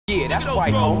Yeah, that's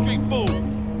right, homie.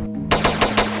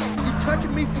 You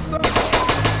touching me for something?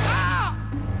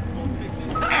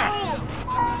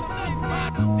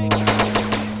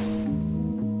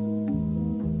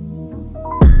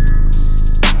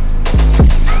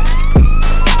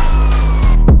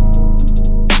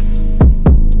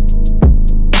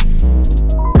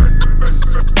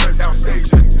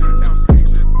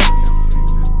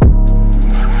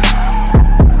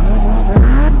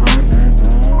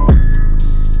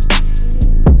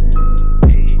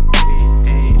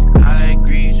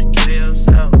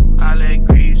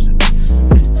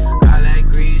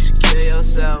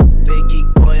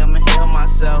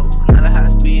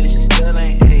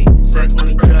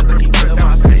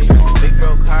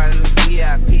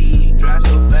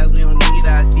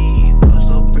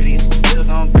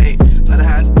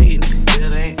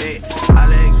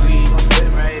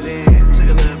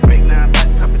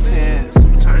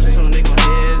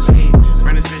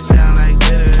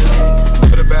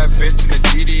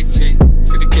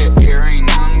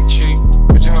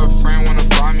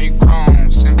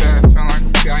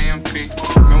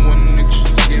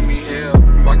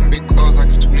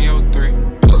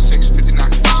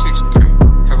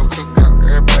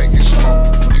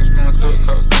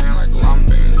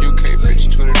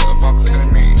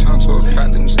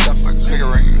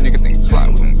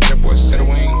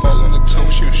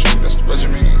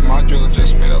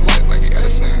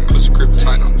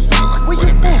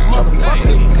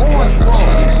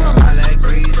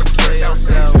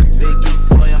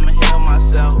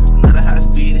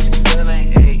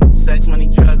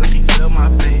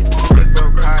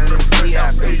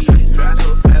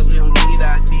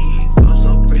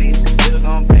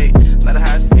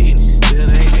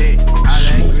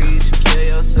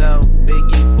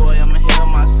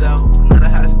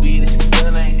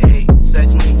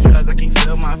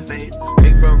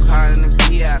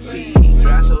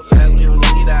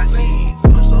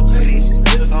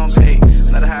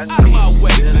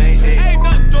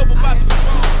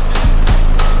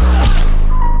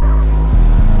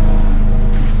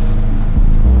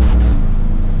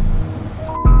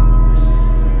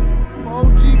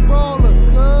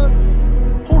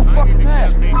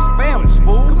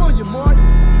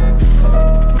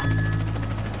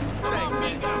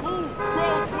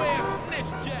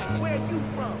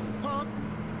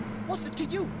 What's it to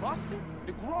you, Boston?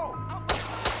 The Grove.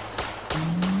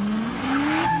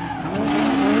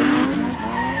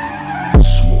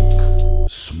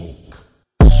 Smoke.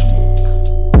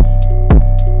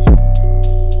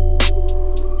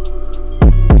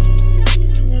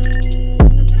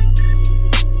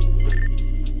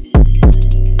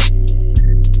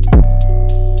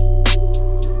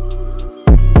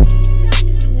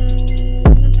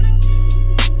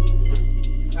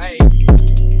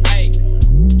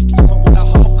 So where the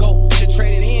hoe go? Did you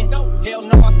trade it in? Hell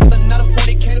no, I spent another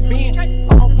 40K to be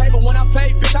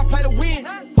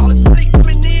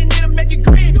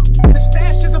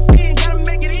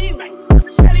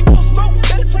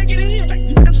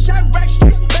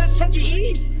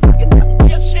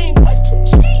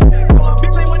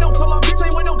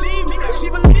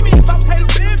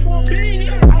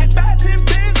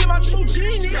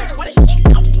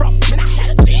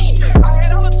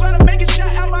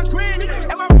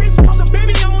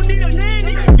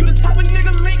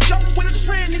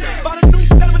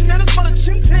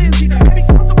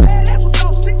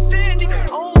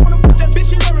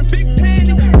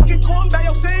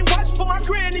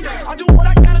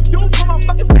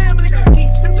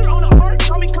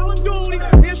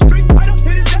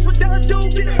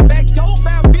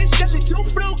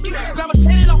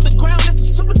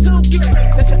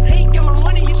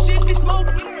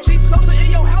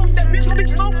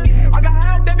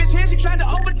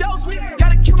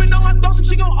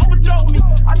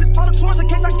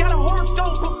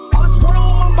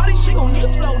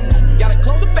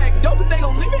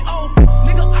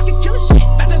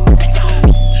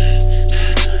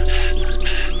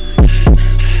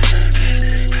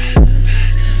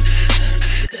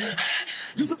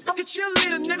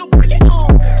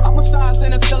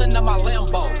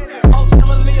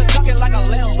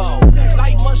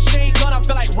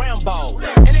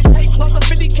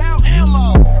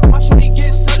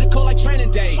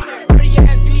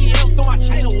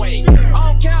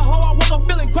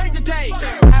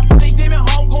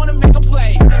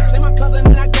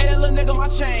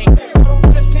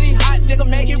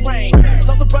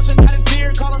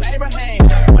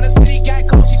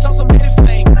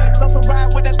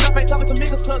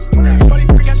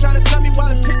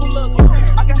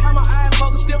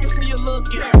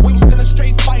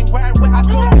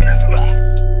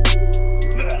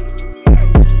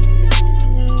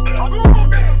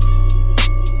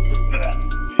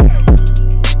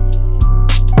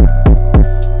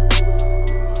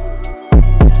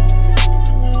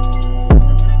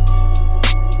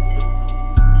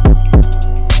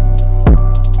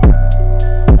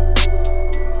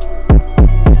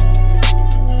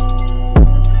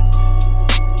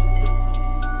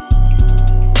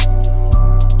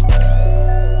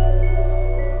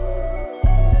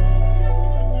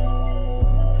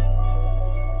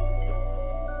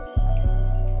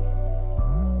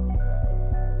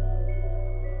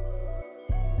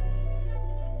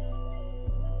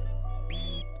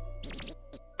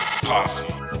Oh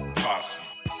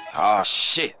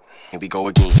shit, here we go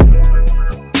again.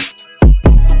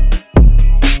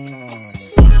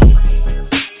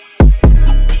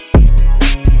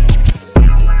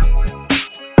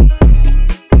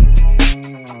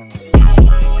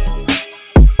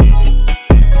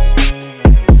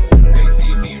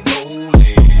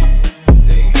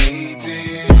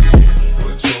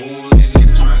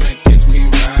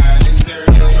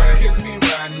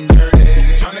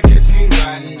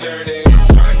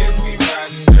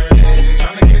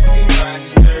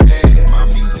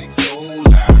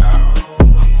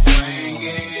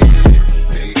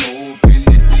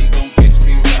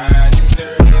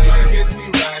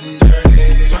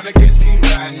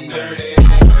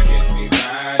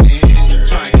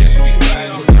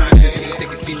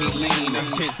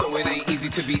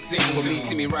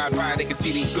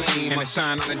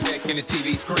 Shine on the deck in the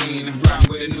TV screen. Ride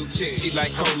with a new chick, she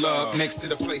like cola. Next to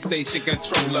the PlayStation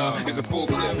controller is a full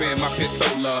clip in my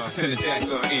pistola. Send a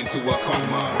jacker into a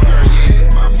coma. Girl, yeah,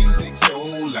 my music so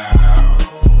loud,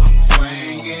 I'm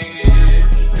swinging.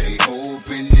 They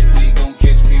hoping that they gon'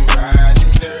 catch me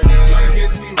riding dirty. Tryna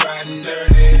catch me riding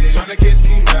dirty. Tryna catch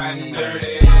me riding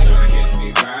dirty. Tryna catch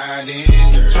me riding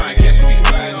dirty. Tryna catch me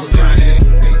riding dirty.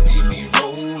 They see me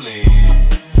rolling,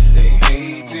 they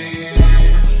hate it.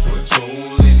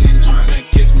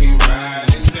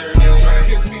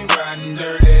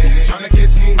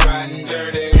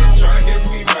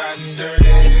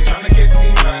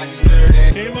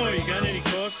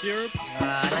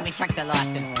 Let me check the lost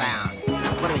and found.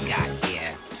 What do we got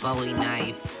here? Bowie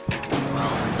knife,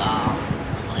 roll doll,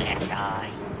 glass eye.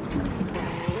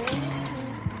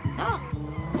 Oh,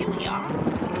 here we are.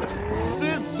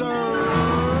 Scissors!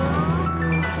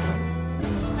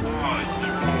 Oh,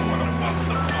 you what about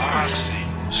the posse?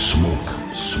 Smoke,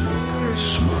 smoke,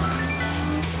 smoke.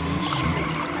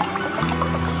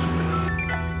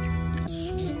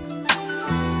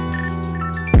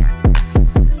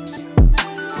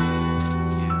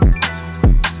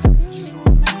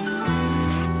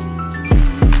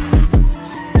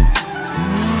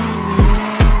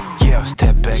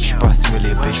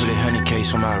 Je les honey case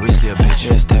sur ma wrist, little bitch.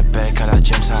 Je step back à la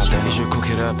James Harden. Et je cook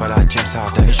it up à la James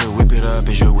Harden. Et je whip it up,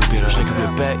 et je whip it up. Je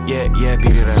récupère le back, yeah, yeah,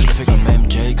 beat it up. Je le fais comme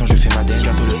MJ quand je fais ma dance.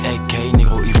 Bientôt le AK,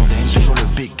 négro, ils vont dance. Toujours le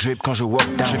big drip quand je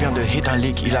walk down. Je viens de hit un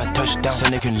lick, il a touchdown. Ce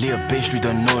n'est qu'une little bitch, lui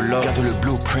donne no love. Bientôt le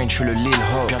blueprint, je suis le lil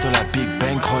ho. Bientôt la big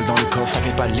bankroll dans le coffre.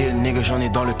 T'inquiète pas, lil nigga, j'en ai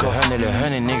dans le coffre. Le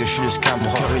honey nigga, je suis le scam.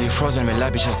 Mon cœur il est frozen, mais la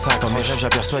bitch elle sac. Dans mes rêves,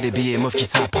 j'aperçois des billets mauves qui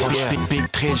s'approchent.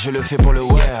 Big trill, je le fais pour le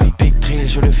ouais. Big trill,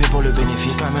 je le fais pour le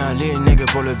bénéfice. Comme un lil nigga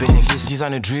pour le bénéfice.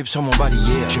 Design drip sur mon body,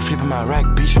 yeah. Je flippe ma rack,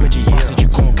 bitch, me dis yeah. C'est du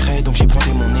concret, donc j'ai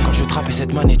pointé mon nez. Quand je trappais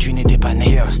cette monnaie, tu n'étais pas né.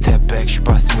 Yeah, step back, je suis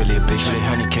pas single, les bitch. J'ai les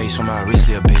honey case sur ma wrist,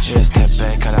 little bitch. Yeah, step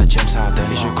back à la James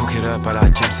Harden. Et je cook it up à la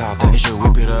James Harden. Et je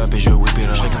whip it up, et je whip it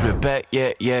up. Je récupère le back,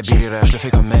 yeah, yeah, beat it up. Je le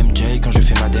fais comme MJ quand je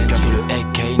fais ma dance. Bientôt le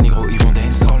AK, négro, ils vont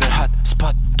dance. Dans le hot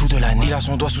spot, tout de l'année. Il a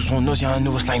son doigt sous son nose, y'a un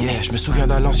nouveau slime. Yeah, je me souviens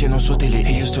d'à l'ancienne, on sautait les.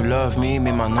 He used to love me,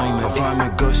 mais maintenant il me voit me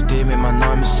ghoster, mais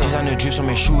maintenant il me sort. Design drip sur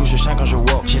mes shoes, je chante quand je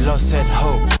walk. J'ai lost cette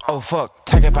hoe, oh fuck.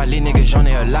 T'inquiète pas les niggas, j'en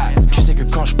ai un lot. Tu sais que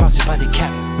quand je parle, c'est pas des caps.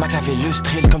 Mac avait le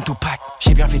strill comme Tupac.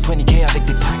 J'ai bien fait 20K avec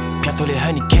des packs. Bientôt les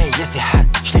honey K, yeah c'est hot.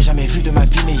 Je l'ai jamais vu de ma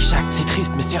vie, mais il jacque. C'est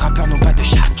triste, mais ces rappeurs n'ont pas de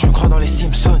chat. Je me crois dans les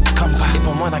Simpsons, comme pas. Et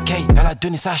pour moins d'un K, elle a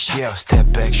donné sa chatte. Yeah, step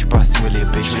back, je suis pas single, les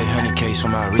bitch. Les honey K sur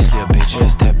ma wrist, little bitch. Yeah,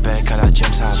 step back à la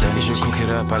James Harden. Et je cook it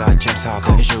up à la James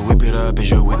Harden. Et je whip it up, et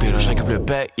je whip it up. Je récupère le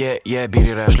back, yeah, yeah, beat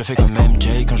it up. Je le fais comme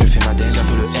MJ quand je fais ma dance.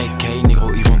 Bientôt le AK,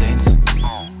 négro, ils vont dance.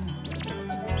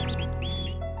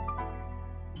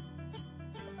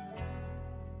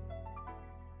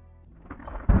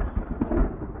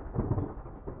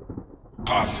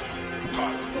 Posse.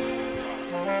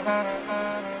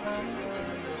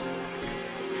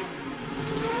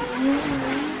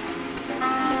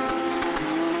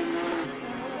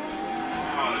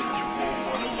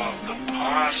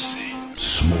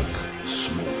 Smoke,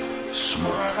 smoke,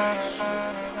 smoke,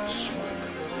 smoke.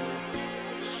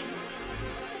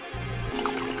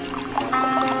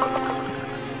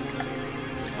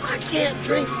 I can't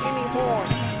drink anymore.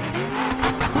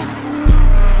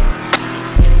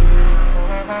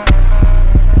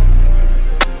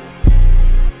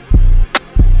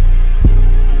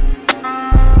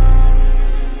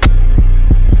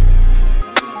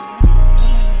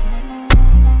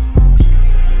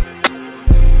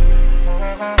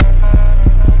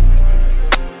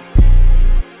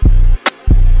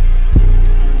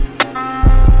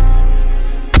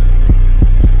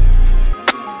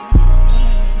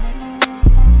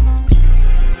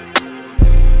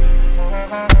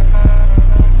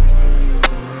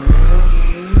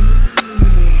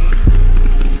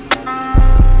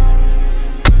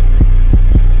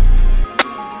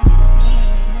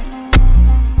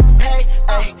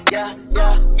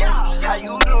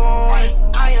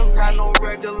 not no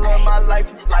regular, my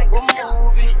life is like a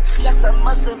movie. Yes, I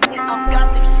must admit, I'm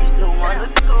gothic, she still wanna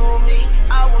do me.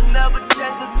 I will never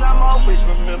change, cause I'm always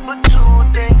remember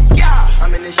two things. Yeah,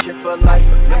 I'm in this shit for life.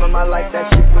 Remember my life, that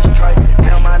shit was trite.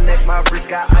 Now my neck, my wrist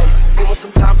got ice. It was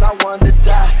sometimes I wanted to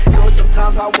die. It was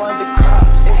sometimes I wanted to cry.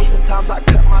 It was sometimes I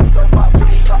cut myself. I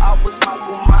really thought I was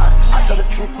Michael Myers. I know the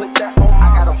truth, put that on.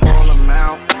 I got a whole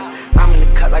amount. I'm in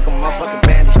the cut like a motherfucking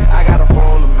bandage. I got a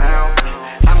whole amount.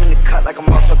 I'm in the cut like a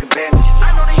motherfucking bandage.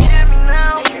 I know they hear me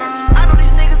now. I know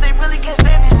these niggas, they really can't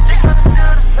stand it. They tryna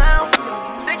steal the sound.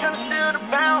 They tryna steal the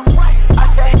bounce. I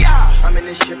said, yeah, I'm in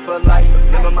this shit for life.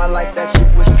 Remember my life, that shit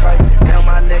was trite. Now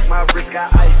my neck, my wrist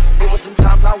got ice. It was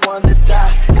sometimes I wanted to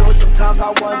die. It was sometimes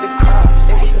I wanted to cry.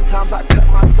 It was sometimes I cut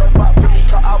myself. I really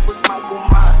thought I was Michael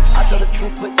Myers. I know the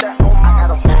truth, put that on. I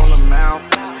got a whole amount.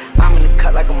 I'm in the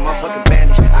cut like a motherfucking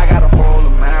bandage. I got a whole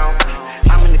amount.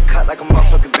 I'm in the cut like a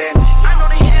motherfucking bandage. I know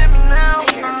they hear me now.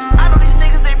 I know these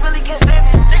niggas, they really can't stand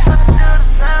it. They tryna steal the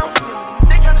sound.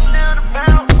 They tryna steal the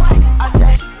bounce. I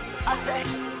say.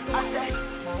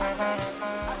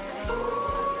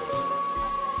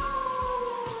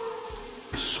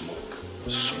 Smoke,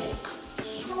 smoke.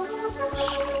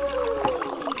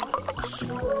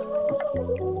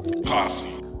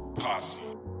 Posse, posse,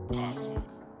 posse.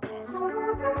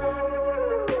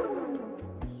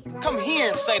 Come here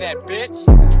and say that, bitch.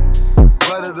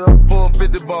 Light it up for a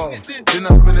 50 ball. Then I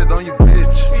spin it on your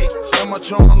bitch. Send my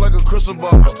charm like a crystal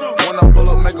ball. When I pull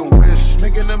up, make a wish.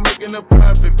 Making it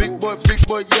profit. Big boy,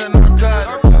 yeah,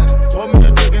 narcotics. Pour me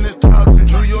a drink and it's toxic.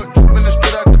 New York dripping it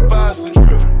straight out the faucet.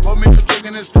 Pour me a drink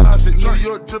and it's toxic. New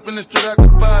York dripping it straight out the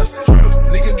faucet.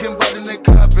 Nigga can bite in their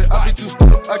carpet. I be too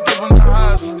stiff, I give them the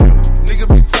highs. Nigga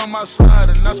be telling my side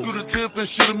and I screw the tip and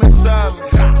shoot him in silence.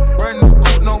 Brand new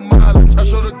coupe, no mileage. I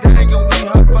show the gang and we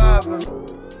high-fiving.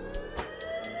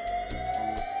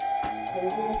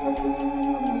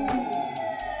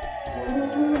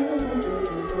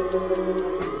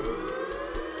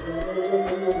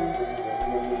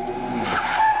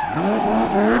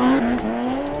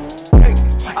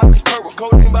 I mix purple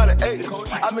codeine by the 8.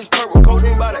 I mix purple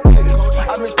codeine by the 8.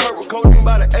 I mix purple codeine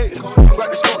by the 8.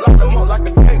 Grab the scope like the malt like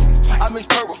a cake. I mix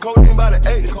purple codeine by the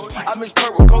 8. I mix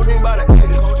purple codeine by the 8.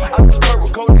 I mix purple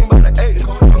codeine by the 8.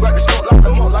 Grab the scope like the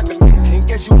malt like a cake. In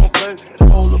case you won't play,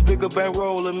 hold a bigger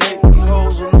bankroll and make me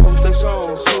hoes and lose they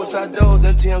souls. Suicide doors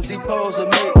and TMZ pose and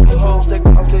make me hoes take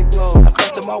off they clothes. I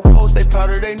cut to my woes, they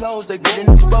powder they nose, they getting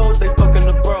exposed, they fucking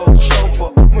the bros.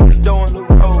 Chauffeur, when it's doing the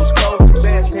roads, cold the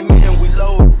bands came in, we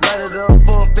load. Light it up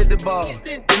for a 50 ball,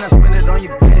 then I spin it on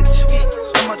your bitch.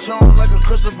 Spin my charm like a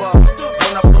crystal ball.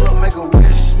 When I pull up, make a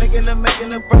wish.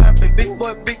 Making it profit.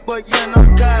 Big boy, yeah,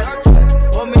 narcotics.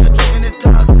 Pour me a drink and it's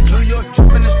toxic. New York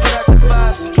dripping it straight out the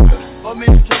faucet. Pour me a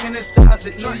drink and it's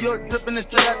toxic. New York dripping it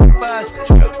straight out the faucet.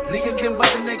 Nigga can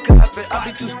bite in their carpet. I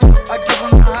be too stiff, I give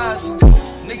them the highs.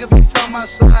 Nigga be telling my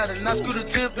side and I screw the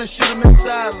tip and shoot him in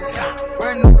silence.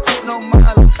 Brand new coupe, no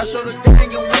mileage. I show the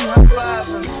gang and we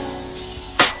high-fiving.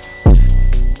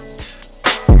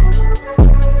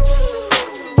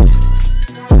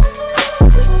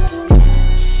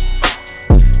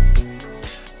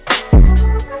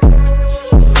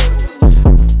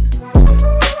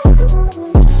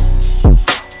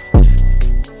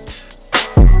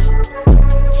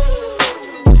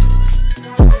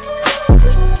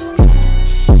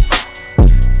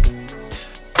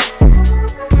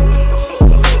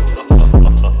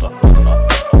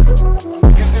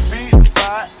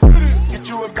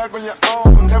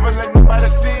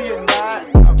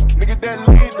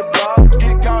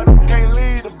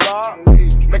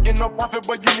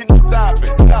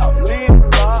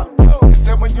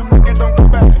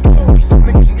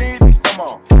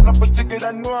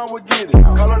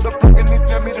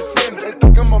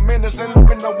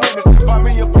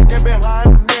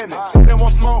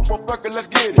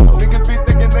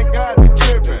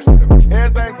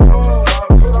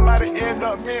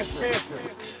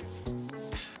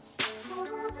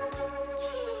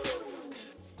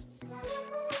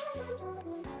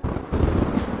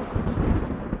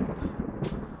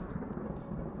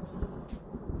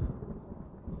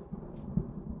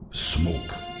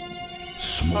 Smoke.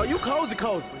 Smoke. Oh, you cozy.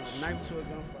 Knife to a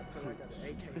gunfight. I got the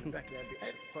AK in the back of that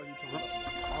bitch. Fuck you talking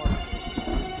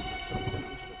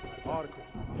about? Article.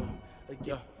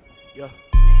 Yeah.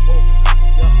 Fuck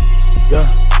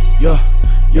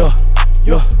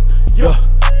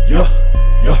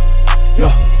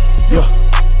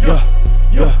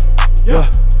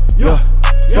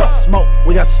smoke,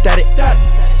 we got static.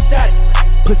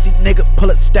 Pussy nigga,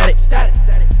 pull up static.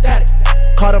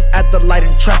 Caught him at the light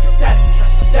in traffic.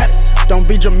 Don't be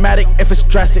be dramatic if it's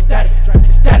drastic.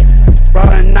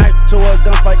 Brought a knife to a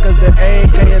gunfight cause the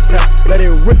AK attack. Let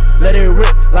it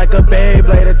rip like a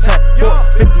Beyblade attack.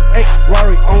 458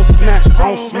 Rory on smash.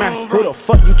 Who the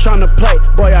fuck you tryna play?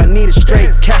 Boy, I need a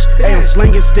straight cash. Hey, I'm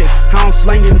slinging sticks, how I'm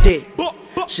slinging dick.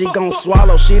 She gon'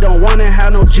 swallow, she don't wanna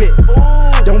have no jit.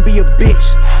 Don't be a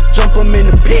bitch, jump 'em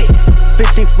in the pit.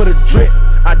 15 for the drip,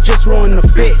 I just ruined the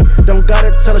fit. Don't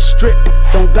gotta tell a strip,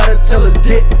 don't gotta tell a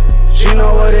dip. She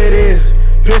know what it is,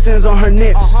 piercings on her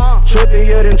nips.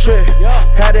 Trippier than trip,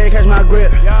 had to catch my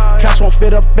grip. Cash won't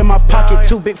fit up in my pocket,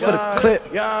 too big for the clip.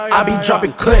 I be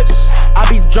dropping clips,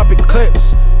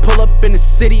 pull up in the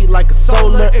city like a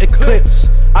solar eclipse.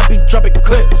 I be dropping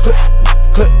clips,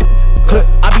 clip.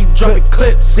 I be dropping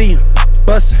clips, see 'em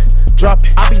bustin', drop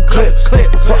it. I be clips,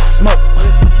 fuck smoke.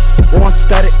 One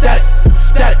static.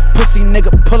 Pussy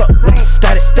nigga pull up with the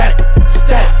static.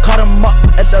 Caught him up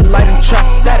at the light and trap.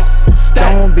 Static.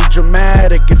 Don't be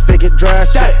dramatic if it get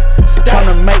drastic.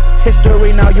 Tryna make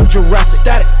history, now you Jurassic.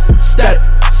 Static.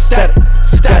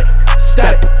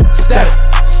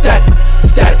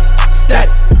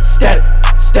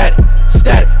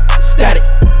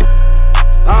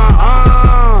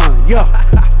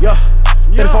 Yeah.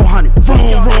 3400.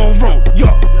 Vroom.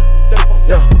 Yeah.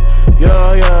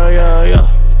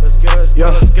 Let's get it.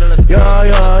 Yeah.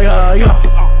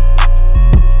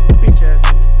 Bitch ass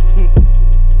nigga.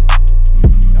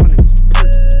 Y'all niggas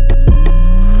pussy.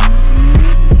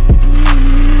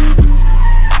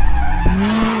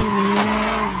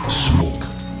 Smoke.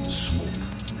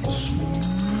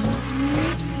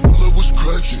 Pull up what's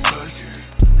cracking.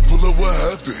 Pull up what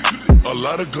happened. A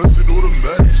lot of guns and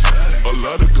automatics.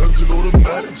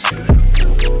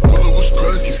 Pull up what's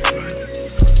cracking.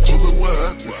 Pull up what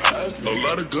happened. A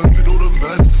lot of guns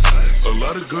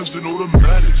and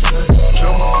automatics.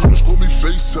 Tell my homies call me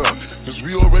FaceTime, cause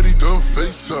we already done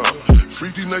FaceTime.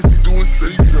 3D nights we doing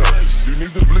stay time. You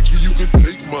need the blicky, you can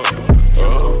take mine.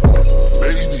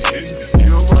 Baby,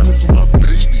 you're running for my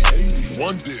baby.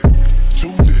 1 dip,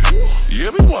 2 dip. Yeah,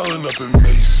 we wildin' up in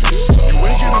Macy's. You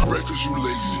ain't getting bread cause you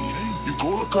lazy. You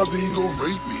call a cousin, he gon'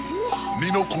 rape me.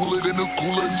 Need no cooler than a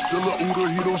cooler, he still a Uber,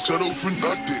 he don't settle for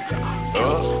nothing.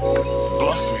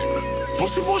 Bluff me.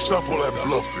 Pussy boy, stop all that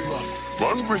bluffing.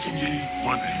 Run Ricky, yeah, he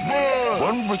funny.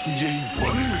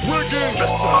 That's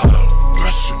my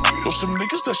pressure. Know some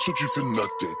niggas that shoot you for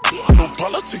nothing. No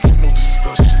politicking, no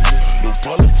discussion.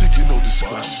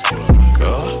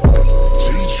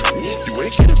 Jeju, you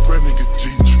ain't getting bread, nigga,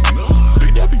 Jeju.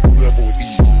 Big that be boo that boy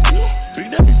evil.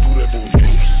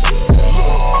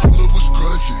 Pull up what's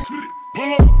cracking.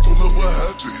 Pull up what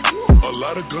happened. A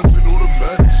lot of guns and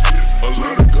automatics. Pull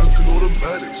up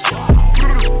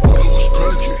what's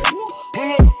cracking.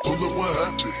 Pull up what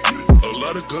happened. A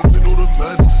lot of guns and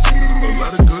automatics.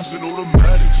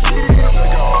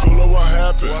 Pull up what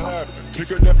happened. Pick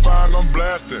up that fine, I'm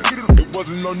blasting. It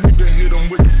wasn't no need to hit him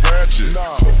with the ratchet.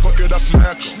 So fuck it, I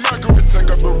smack him. And take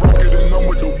out the rocket and I'm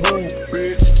with the woo,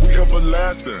 bitch. We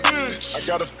everlasting. I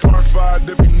got a star fire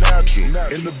that be natural.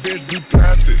 And the bitch be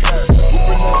plastic.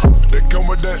 Whooping up, they come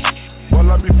with that while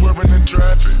I be swerving in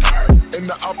traffic. And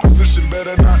the opposition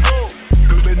better not know,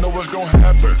 cause they know what's gon'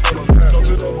 happen. Talk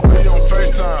to that boy on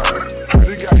FaceTime.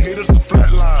 They got haters a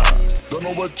flat line. Don't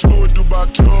know what you would do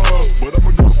about yours, but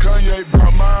I'ma go Kanye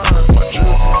about mine. My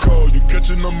drill be cold, you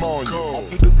catching them on you. I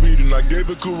put the beat and I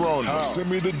gave it Corona. Send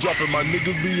me the drop and my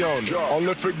niggas be on it.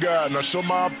 Only for God, now show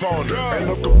my opponent. Ain't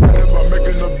no complaining about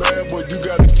making a bad boy, you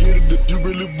gotta get it if you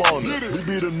really want it. We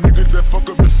be the niggas that fuck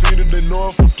up the scene and they know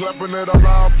us for clapping at all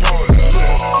our opponents.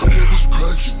 Pull up what's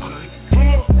cracking.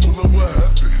 Pull up what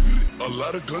happened. A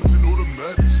lot of guns and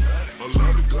automatics.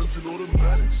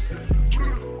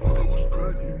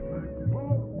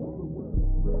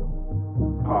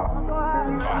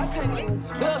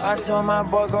 I told my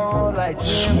boy go hold like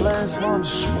 10 blends for me.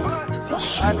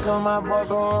 I told my boy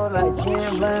go hold like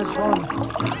 10 blends for me.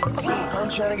 I'm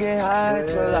tryna get high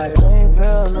till I can't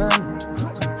feel nothing.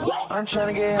 I'm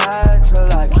tryna get high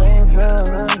till I can't feel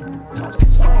nothing.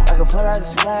 I can fall out the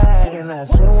sky and I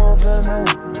still won't feel nothing.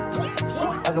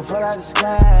 I can fall out the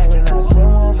sky and I still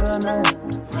won't feel nothing.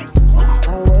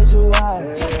 I'm way too high,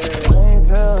 can't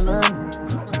feel nothing.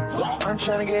 I'm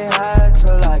tryna get high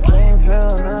till I can't feel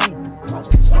nothing.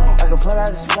 I can fall out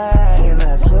the sky and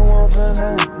I still won't feel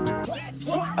nothing.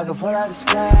 I can fall out the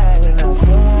sky and I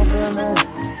still won't feel nothing.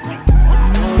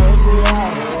 I'm way too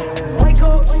high. Wake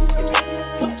up,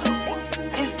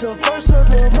 it's the first of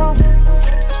the month.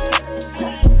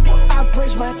 I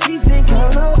brush my teeth and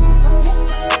count up.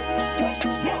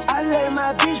 I let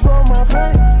my bitch roll my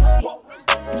blunt.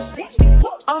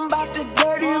 I'm about to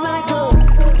dirty my cup.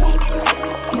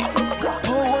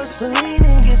 Pour one gasoline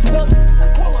and get stuck.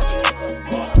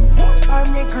 I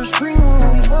make her scream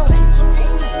when we fuck.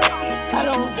 I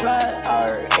don't drive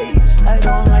R8s, I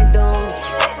don't like those.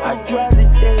 I drive the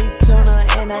Daytona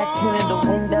and I tinted the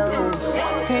windows.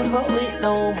 Can't fuck with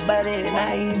nobody,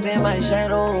 not even my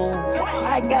shadow.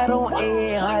 I got on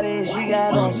 800, she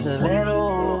got on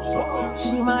stilettos.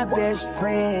 She my best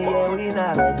friend, yeah, we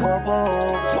not a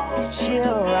couple. She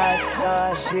a rock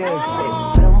star, she a sex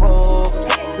symbol.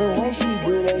 The way she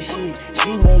do that shit,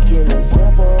 she make it look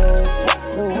simple.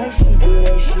 The way she do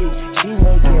that shit, she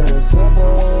make it look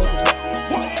simple.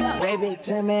 Baby,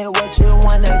 tell me what you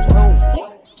wanna do.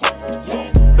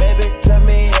 Baby, tell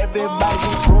me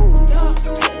everybody's rude.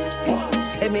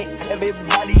 Tell me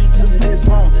everybody you took to this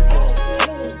room.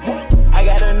 I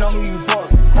gotta know who you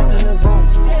fucked in this room.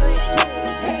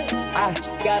 I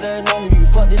gotta know who you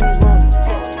fucked in this room.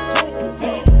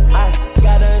 I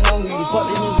gotta know who you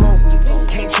fucked in this room.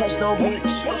 Can't trust no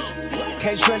bitch.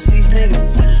 Can't trust these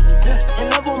niggas. And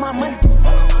love on my money.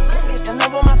 And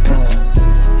love on my pistol.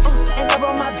 And love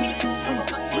on my bitch.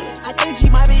 I think she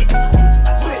my bitch.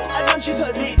 I know she's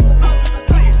her dick.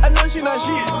 I know she not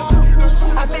shit.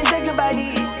 I've been thinking about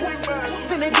it.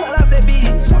 Finna call up that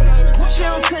bitch. She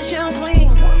don't cook, she don't clean.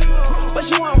 But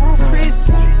she want roof Chris.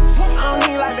 I don't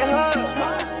need like the hug.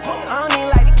 I don't need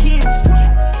like the kiss.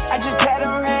 I just pat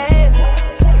on her ass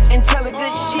and tell her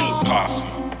good shit. Posse.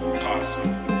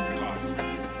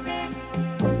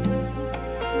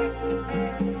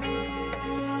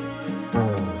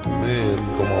 Man,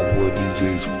 look at my boy DJ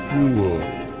Screw Up.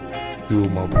 Still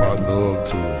my partner up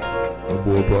to it. That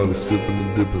boy probably sipping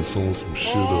and dipping, sewing some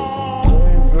shit up. I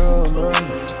ain't feel nothing.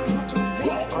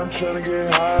 I'm tryna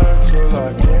get high till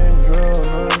I can't feel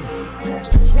nothing.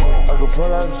 I can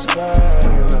fall out the sky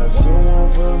and I still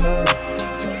won't feel nothing.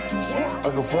 I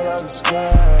can fall out the sky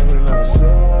and I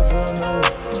still won't feel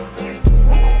nothing.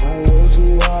 I'm way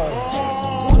too high,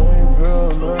 I ain't feel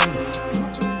nothing.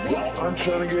 I'm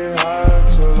tryna get high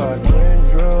till I can't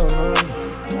feel nothing.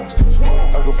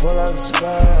 I can fall out the sky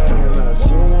and I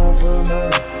still won't feel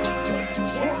nothing.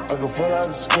 I can fall out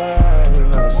the sky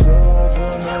and I still won't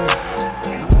feel nothing.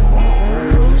 I'm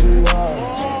way too high.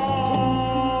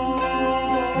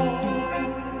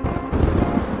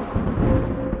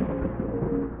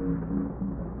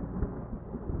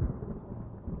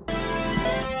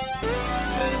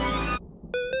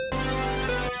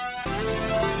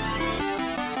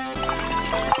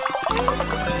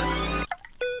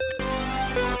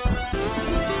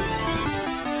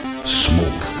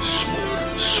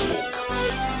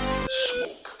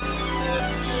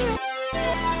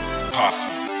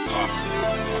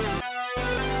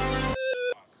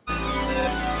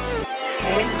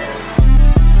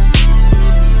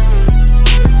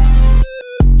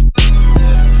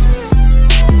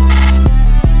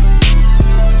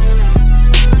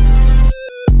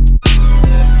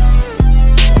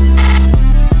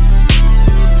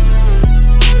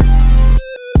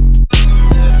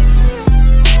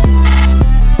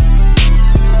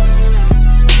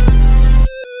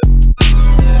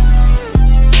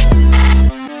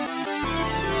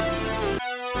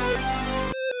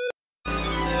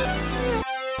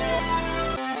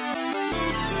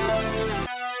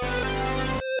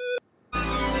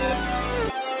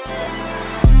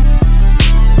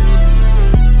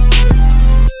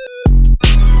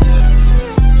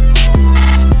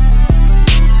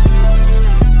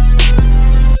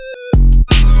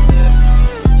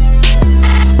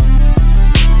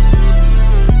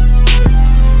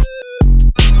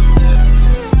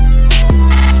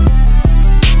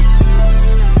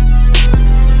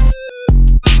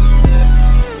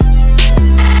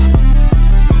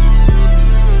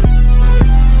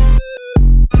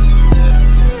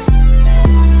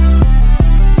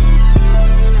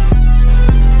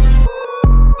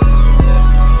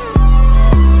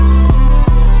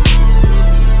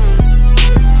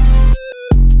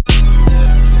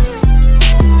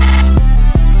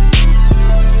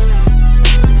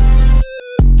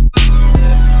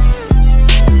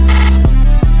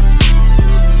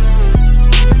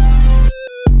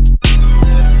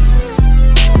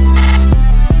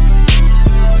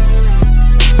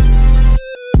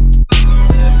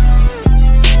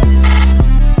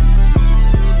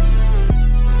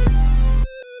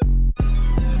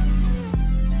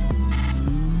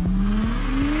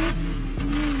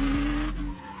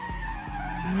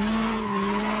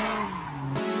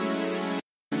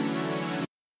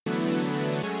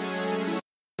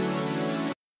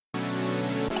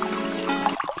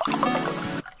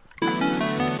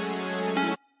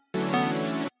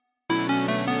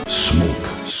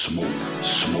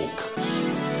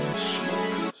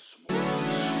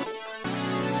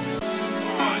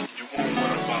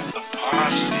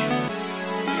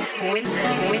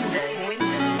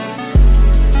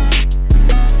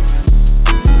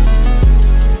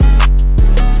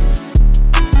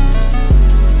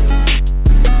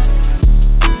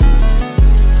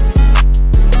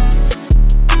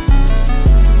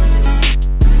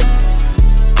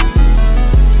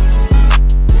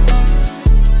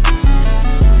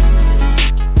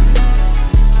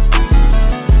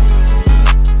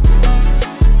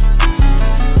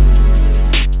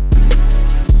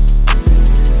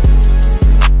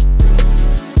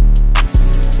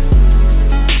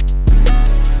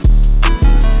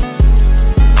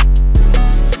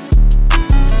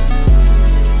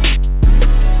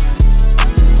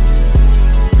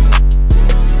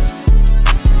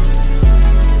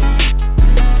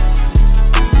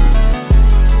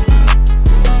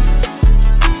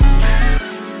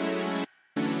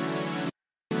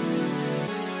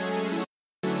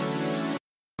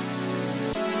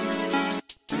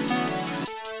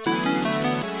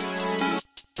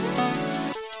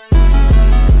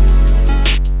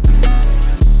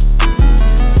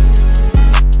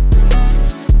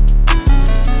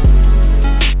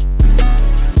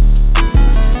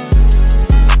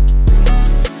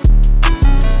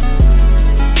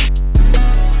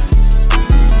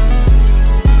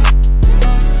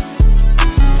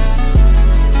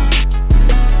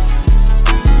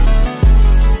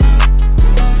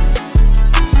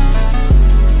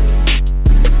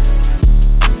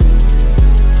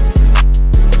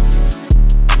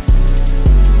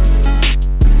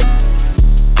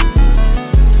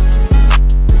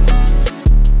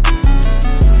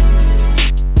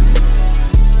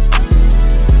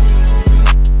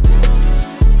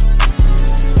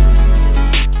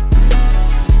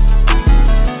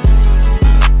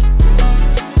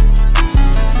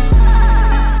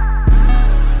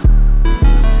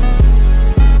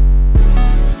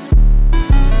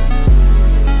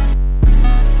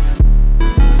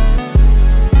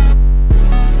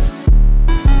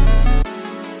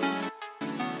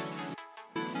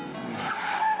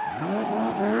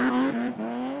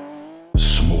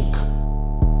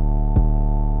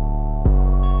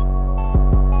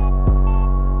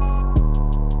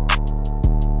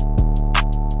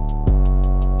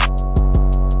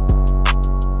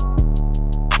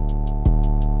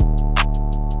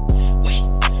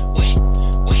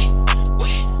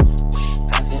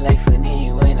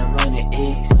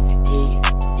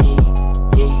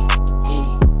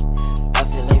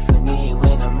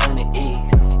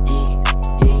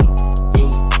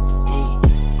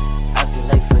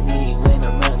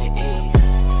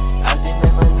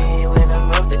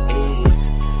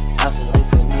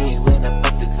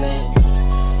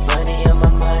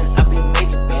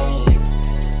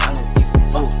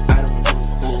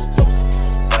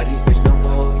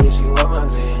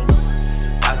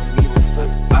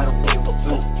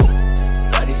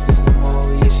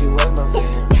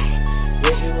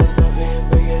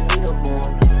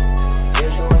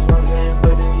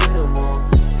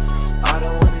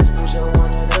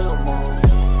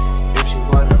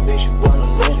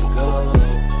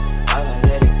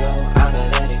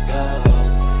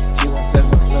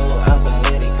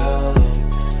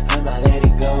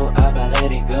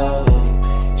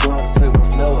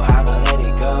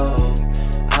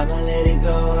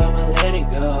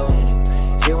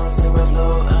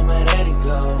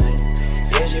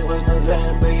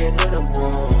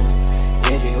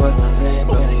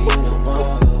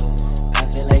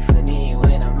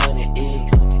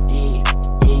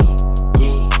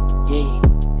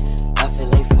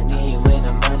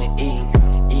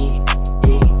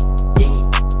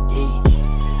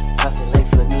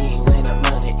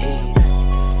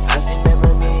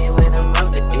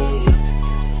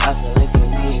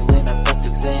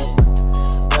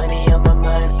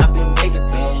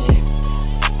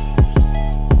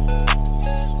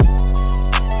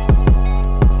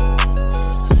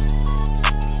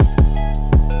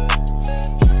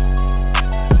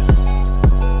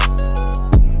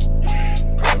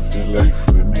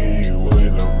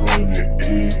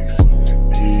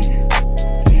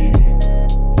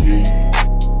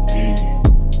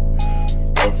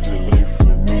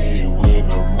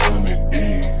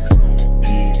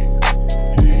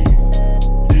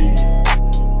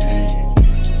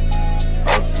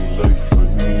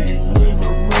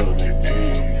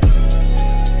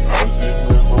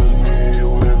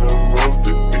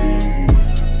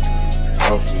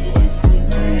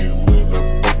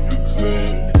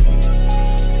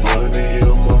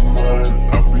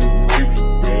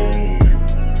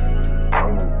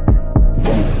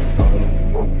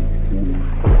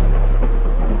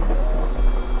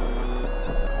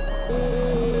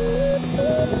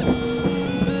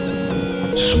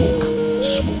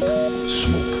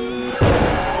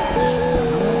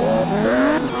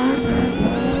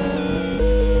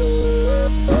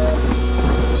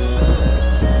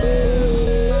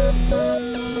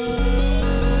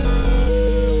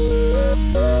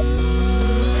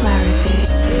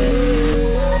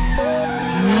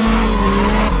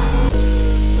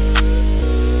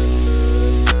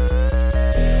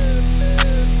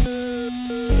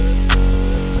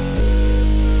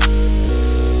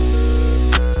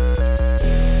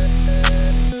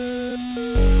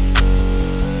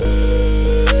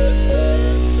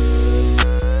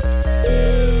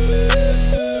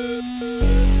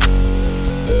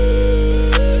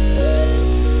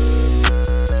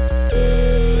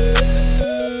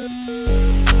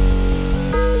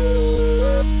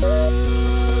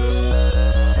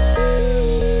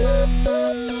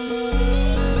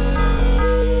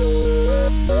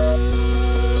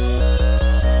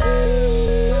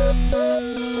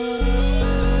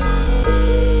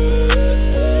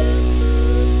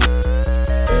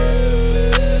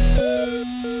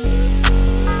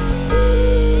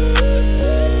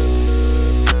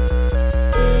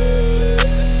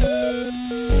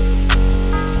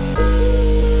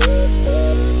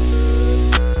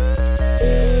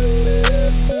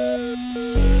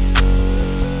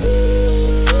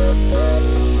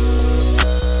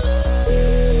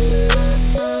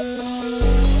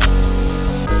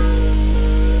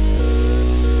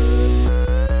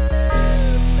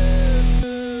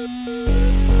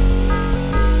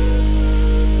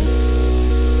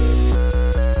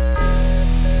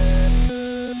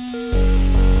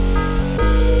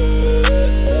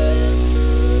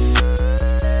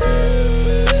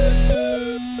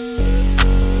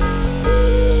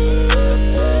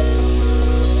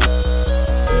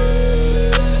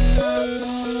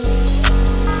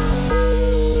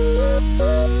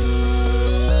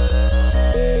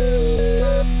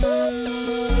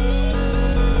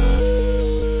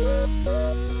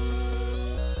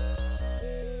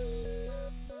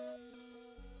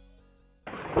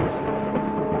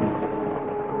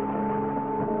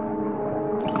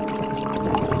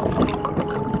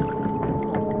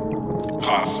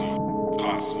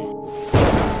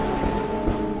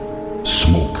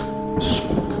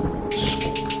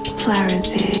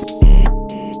 Clarence.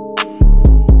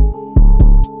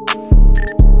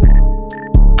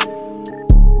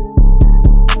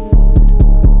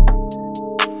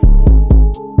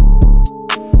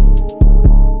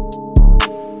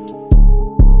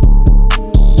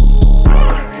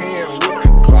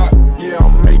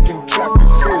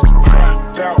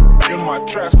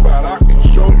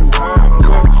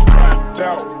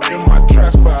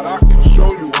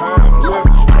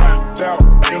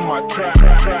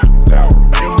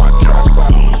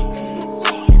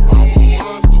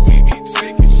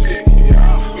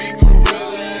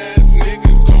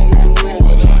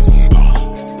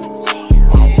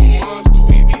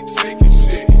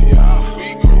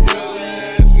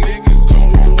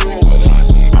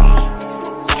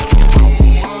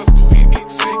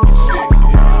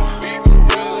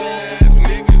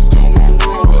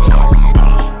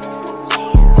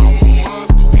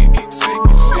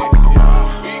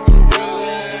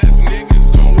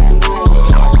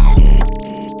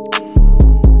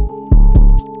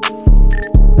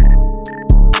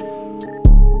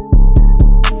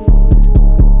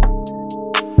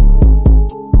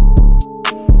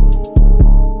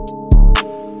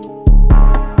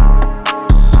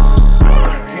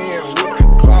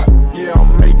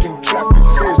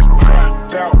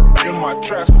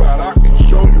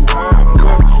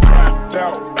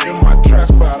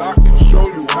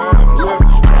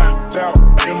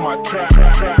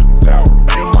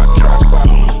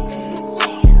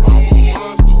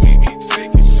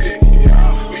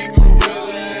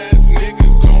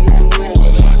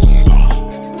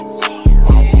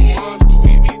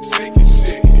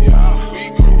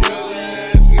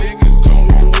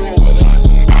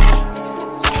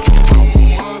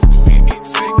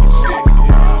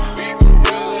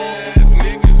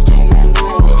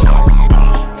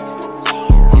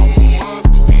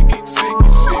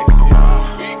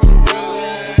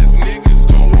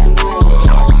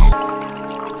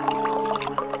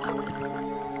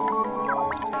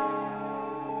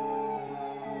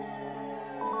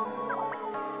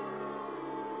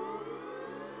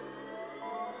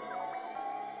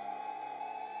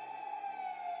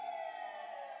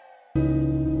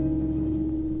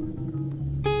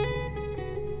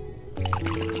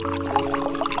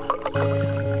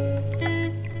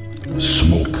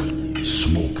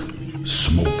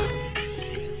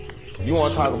 You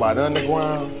want to talk about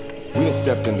underground? We done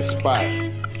stepped in the spot.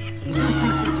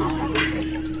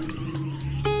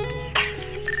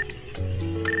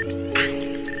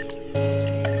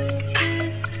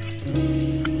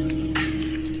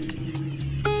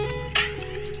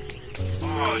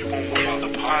 Oh, you want more about the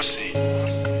posse?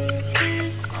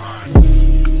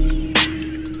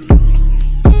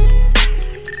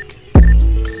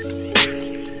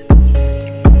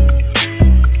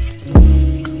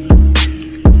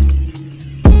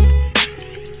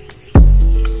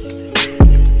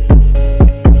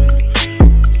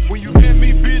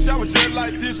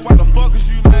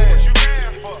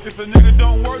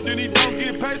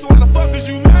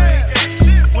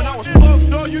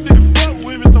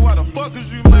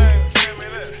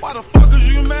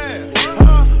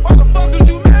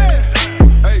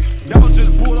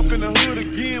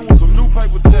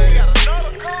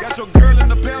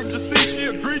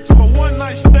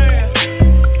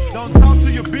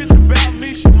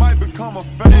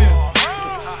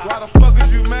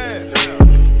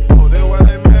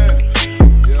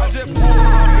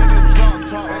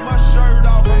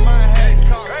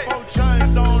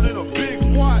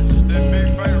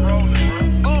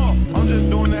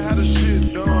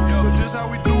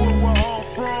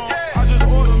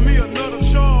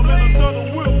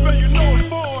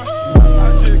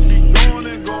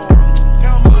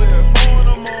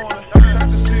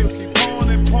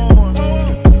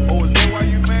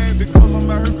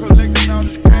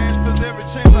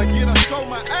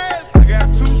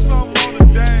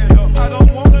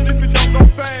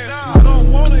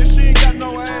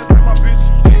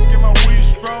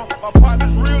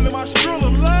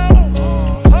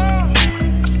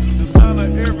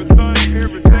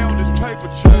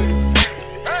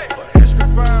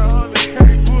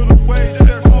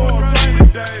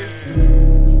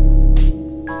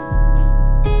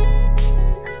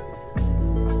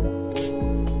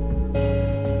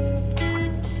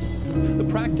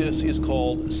 This is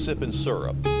called sip and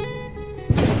syrup.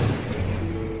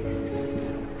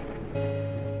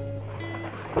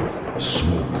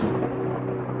 Smoke.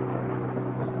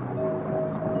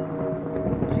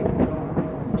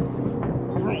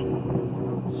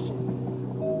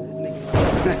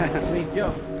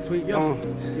 Yo, Sweet, yeah.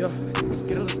 Let's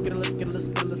get it, let's get it, let's get it, let's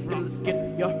get it, let's get it, let's get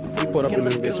it, yeah. We put up in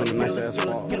this bitch on a nice ass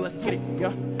fall. Let's get it,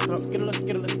 yeah. Let's get it, let's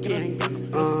get it, let's get it,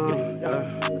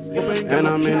 let's get it, and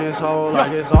I'm in this hole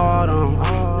like it's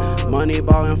autumn. Money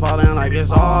ballin', falling like it's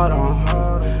autumn.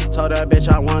 Told that bitch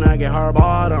I wanna get her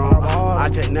bottom. I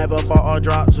could never fall or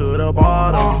drop to the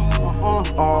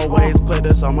bottom. Always put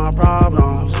this on my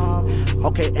problems.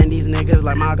 Okay, and these niggas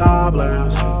like my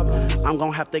goblins. I'm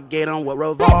gon' have to get them with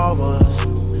revolvers.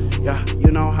 Yeah, you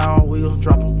know how we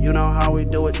drop 'em. You know how we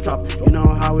do it, drop. You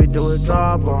know how we do it,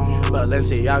 drop 'em.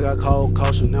 Balenciaga, Cold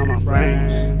Coast, now my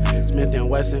frames. Smith &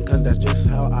 Wesson, cause that's just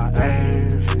how I aim.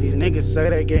 These niggas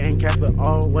say they getting cash, but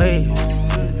always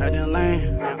acting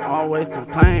lame and always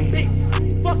complain.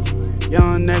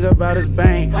 Young nigga about his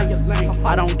bang.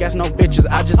 I don't gas no bitches,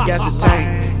 I just gas the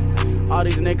tank. All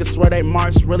these niggas swear they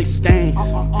marks really stains.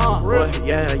 But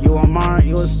yeah, you a mark,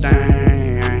 you a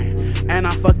stain. And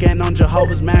I'm fucking on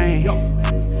Jehovah's man.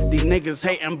 These niggas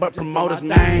hating but promoters,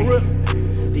 man.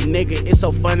 These niggas, it's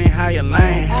so funny how you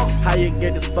lame. How you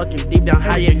get this fucking deep down,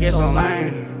 how you get so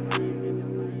lame.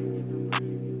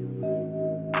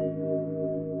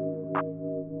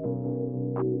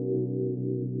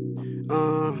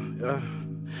 Yeah.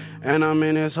 And I'm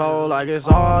in this hole like it's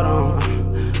autumn.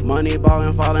 Money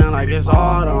ballin', falling like it's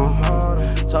autumn.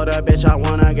 Told that bitch I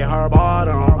wanna get her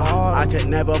bottom. I could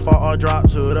never fall or drop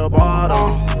to the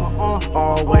bottom.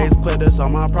 Always put this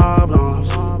on my problems.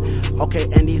 Okay,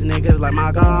 and these niggas like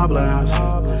my goblins.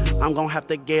 I'm gon' have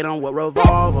to get them with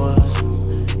revolvers.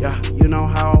 Yeah, you know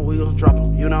how we drop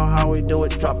 'em. You know how we do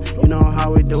it, drop. You know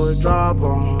how we do it, drop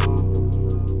 'em.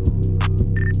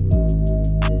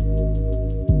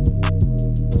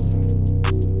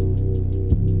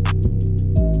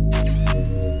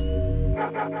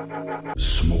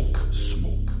 Smoke,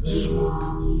 smoke, smoke,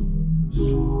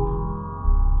 smoke.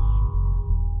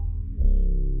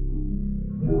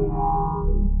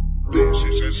 This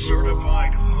is a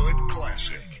certified hood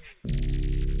classic.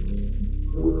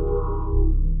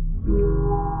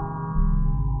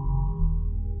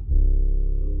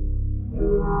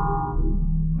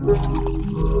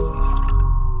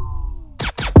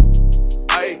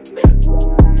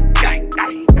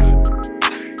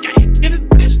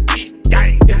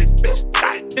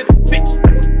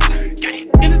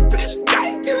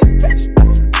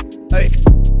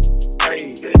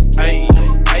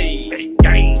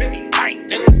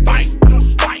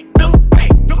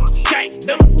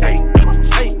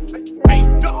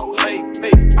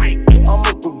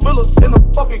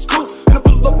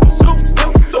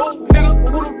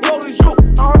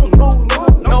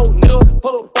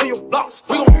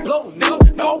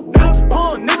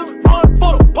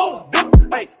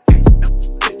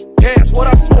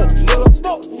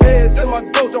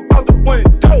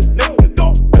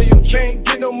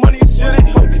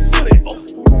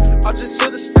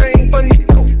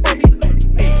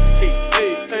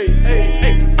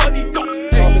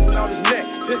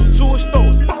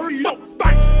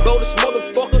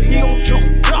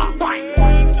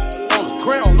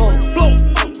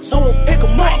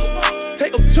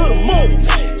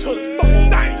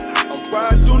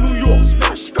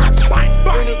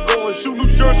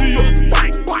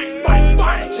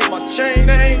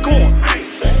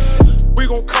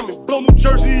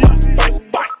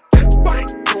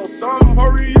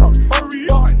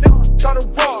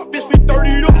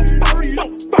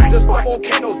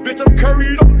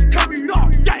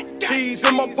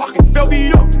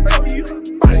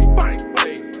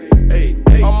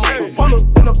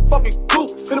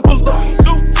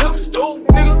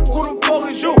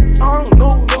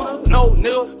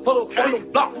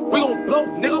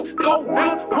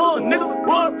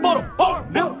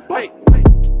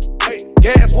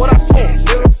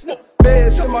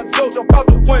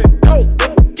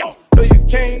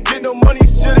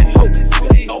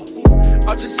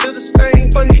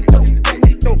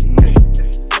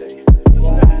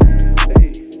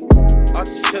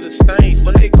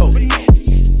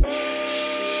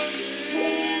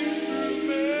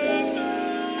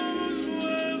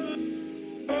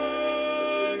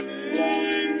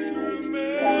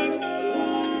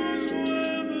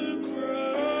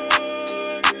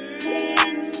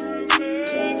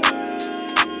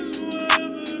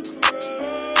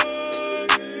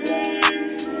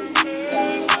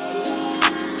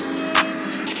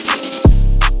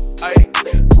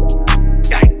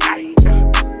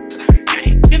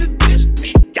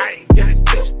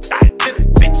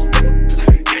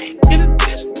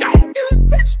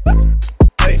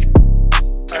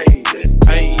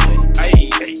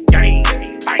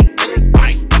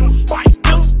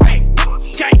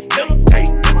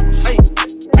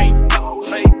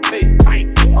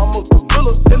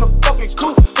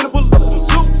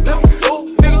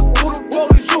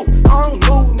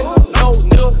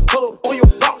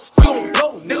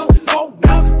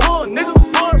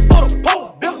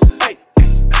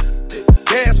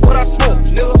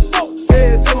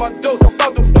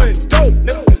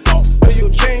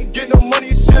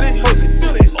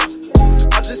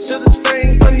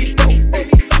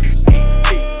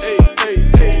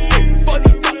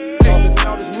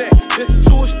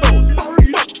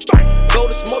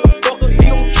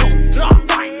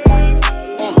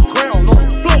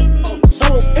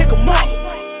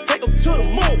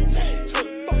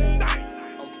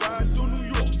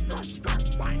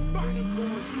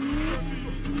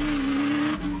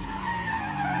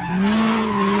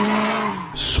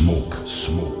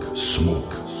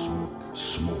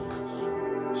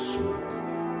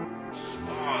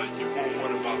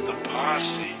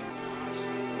 posse.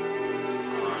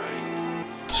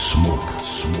 Smoke,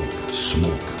 smoke,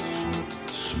 smoke,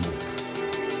 smoke.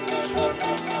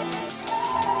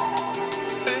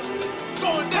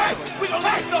 Going down, we gon'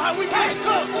 let you know how we make it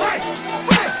up, right?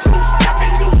 Loose,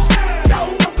 stepping loose, no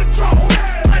control.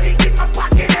 Money in my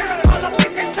pocket, all up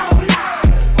in this whole line.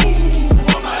 Ooh,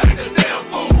 I'ma act a damn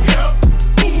fool, yeah.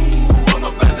 Ooh, I'm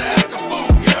about to act a fool,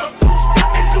 yeah. Loose,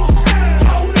 stepping loose,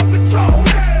 no control.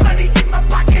 Money in my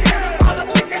pocket, all up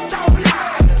in this whole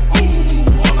line.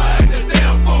 Ooh, I'ma act a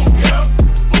damn fool, yeah.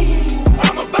 Ooh,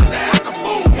 I'm about to act a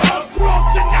fool, yeah. Drunk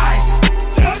tonight,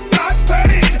 just got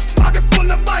paid, pocket full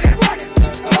of money.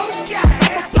 Oh yeah,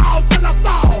 I'ma ball till I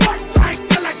fall, drink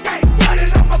till I can't. Put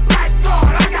it on my black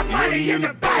card, I got money in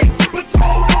the bank.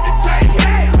 Patrol on the tank,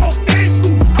 yeah, hope and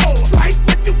goose. Oh, drink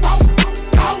what you want,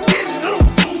 go get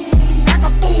loose. Like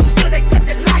a fool till they cut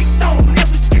the lights on.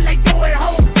 Every still they going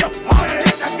home, till all the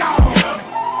lights are gone.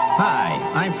 Hi,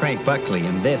 I'm Frank Buckley,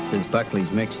 and this is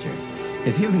Buckley's Mixture.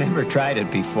 If you've never tried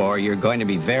it before, you're going to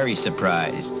be very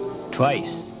surprised.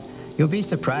 Twice. You'll be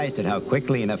surprised at how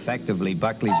quickly and effectively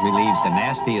Buckley's relieves the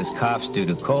nastiest coughs due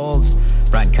to colds,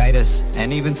 bronchitis,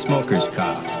 and even smoker's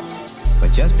cough.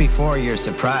 But just before you're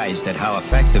surprised at how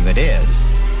effective it is,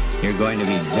 you're going to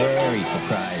be very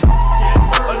surprised.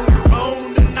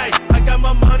 On tonight, I got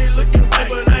my money looking right,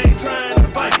 but I ain't trying to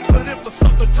fight. But if a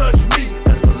sucker touch me,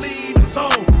 let's believe it's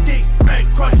on. Dick, crack,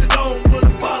 crush it on with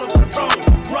a bottle of Patron.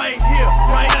 Right here,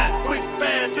 right now, quick,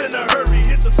 fast, in a hurry.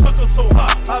 Hit the sucker so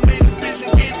hot, I made his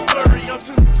vision get blurry. I'm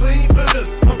too clean for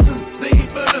this, I'm too lean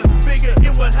for this. Figure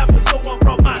it would happen, so I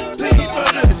brought my team for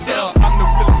this. Yeah, I'm the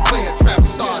realest player, trap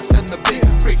star, setting the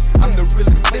biggest bricks. I'm the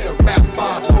realest player, rap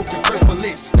bars, smoking purple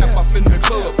licks. Step up in the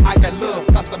club, I got love,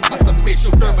 got some bitch.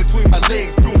 Your girl between my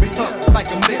legs, do me up like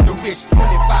I'm licorice.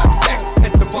 25 stacks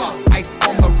at the bar, ice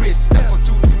on my wrist. Step up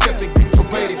to the step and get your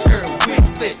braided hair and wig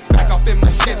split. Back off in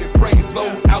my Chevy, brains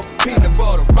blown out, peanut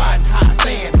butter, riding high,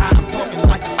 staying high. I'm talking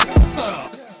like a sister sub.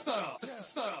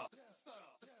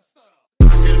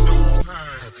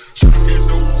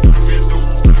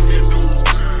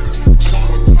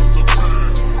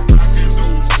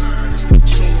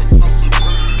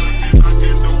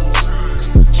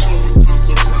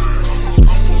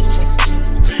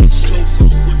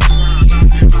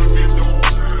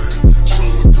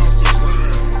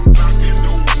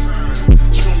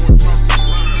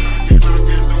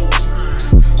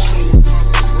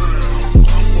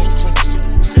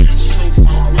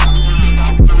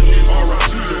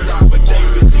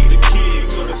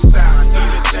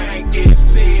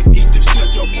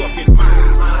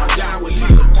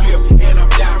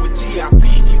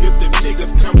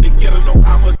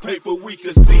 Paper we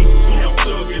could see, Slim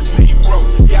Thug and Zero.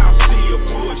 Y'all still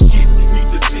bullshit. Need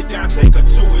to sit down, take a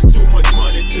tour. It's too much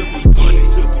money to be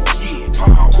get.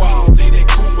 Hard wall, they that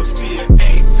Cooper still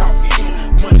ain't talking.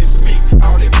 Money speak,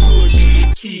 all that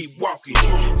bullshit, keep walking.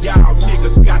 Y'all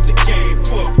niggas got the game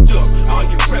fucked up. All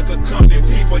you record company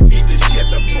people need to shut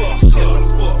the fuck up.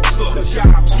 Cause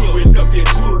y'all blowing up that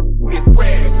hood with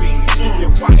rabbits.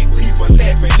 And white people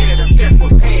laughing at us, that's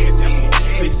what's happening.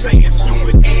 They saying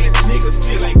stupid ass niggas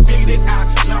still ain't figured it out.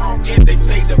 Long as they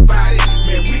stay divided,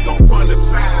 man, we gon' run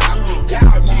aside.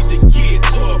 Y'all need to get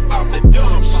up off the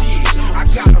dumb shit. I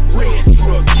got a bread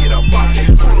truck, get up off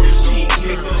that crumb shit,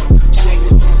 nigga.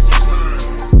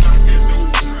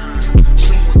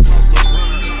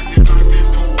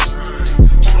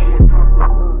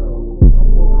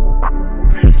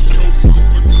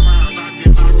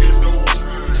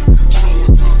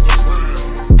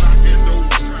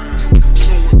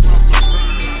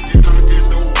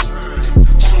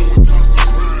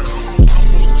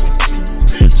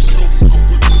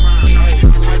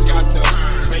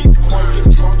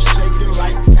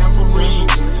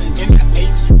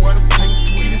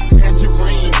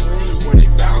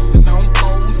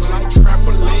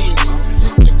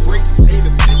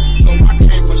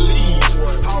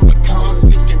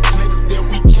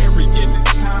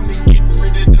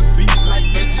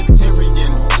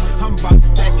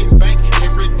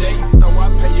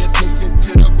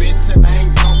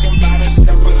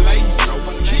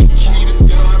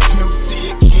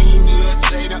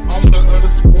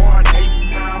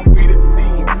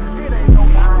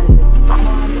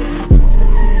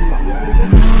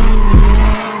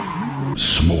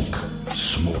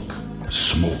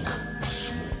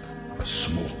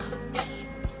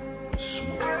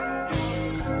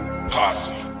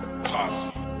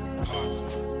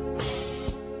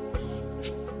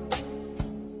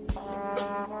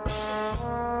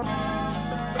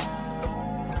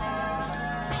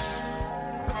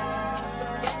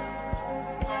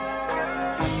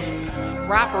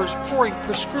 rappers pouring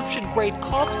prescription-grade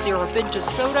cough syrup into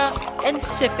soda and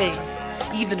sipping,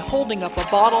 even holding up a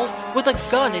bottle with a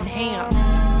gun in hand.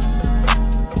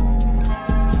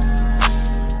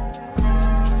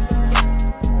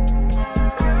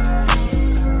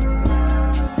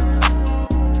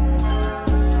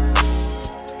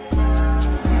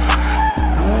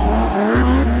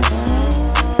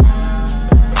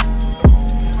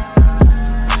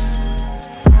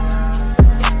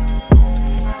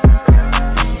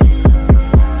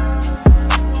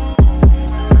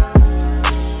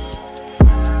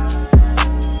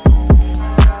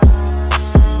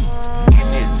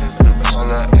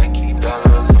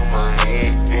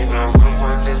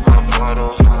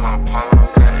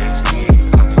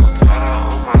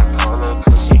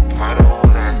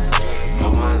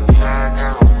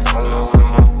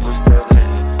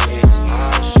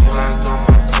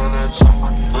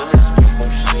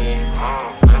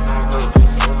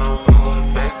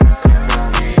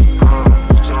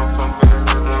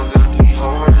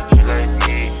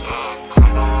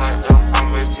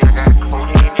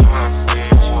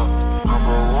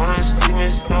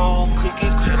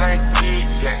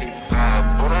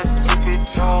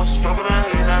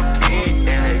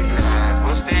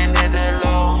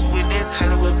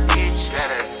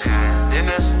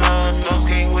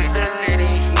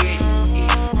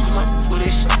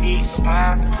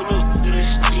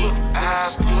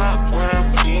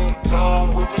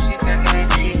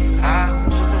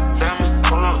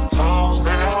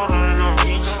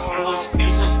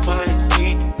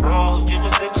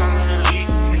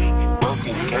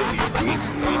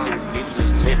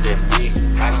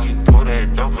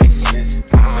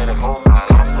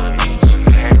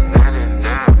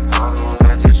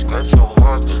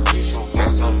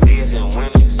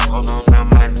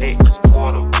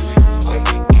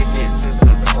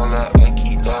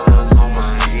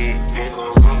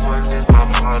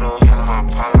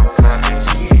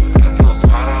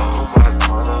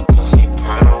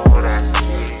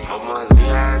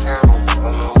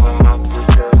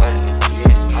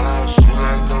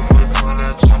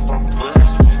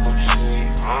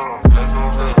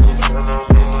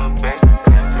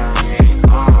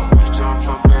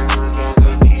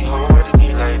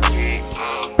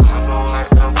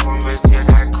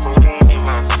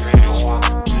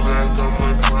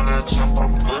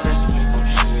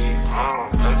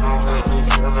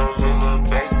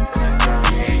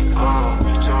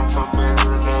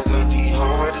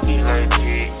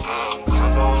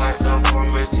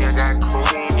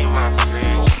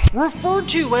 Referred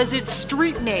to as its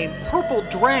street name, Purple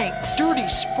Drank, Dirty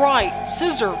Sprite,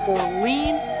 Scissor for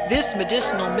Lean, this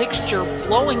medicinal mixture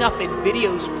blowing up in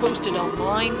videos posted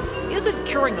online isn't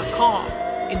curing a cough.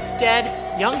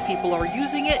 Instead, young people are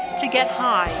using it to get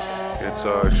high. It's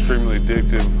extremely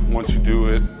addictive. Once you do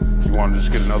it, you want to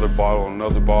just get another bottle,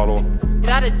 another bottle.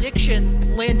 That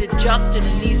addiction landed Justin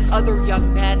and these other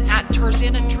young men at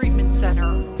Tarzana Treatment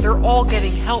Center. They're all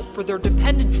getting help for their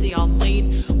dependency on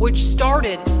lean, which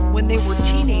started when they were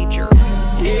teenagers.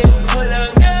 Yeah, pull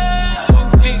up now,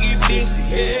 Biggie busy.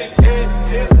 Yeah,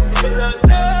 pull up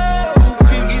now,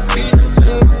 Biggie busy.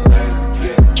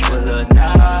 Yeah, pull up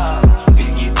now,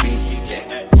 Biggie busy.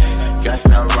 Got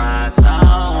some rhymes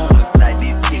songs like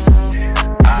the teeth.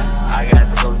 I got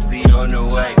Toasty on the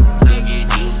way. Biggie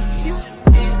busy.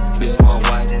 Big one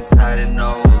white inside the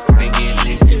nose. Biggie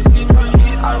busy.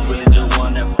 I really just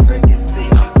wanna break it, see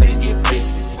I'm Biggie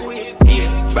busy.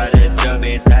 Yeah, by the dumb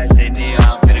ass I said, nigga,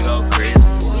 I'm finna go crazy.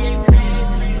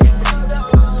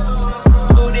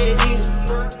 Who that is?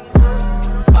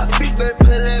 My bitch better put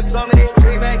that bum in that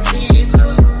tree, my kids.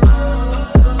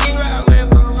 You ride with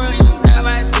Maroon, you not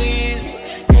my twins.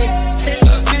 Take a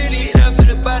minute up for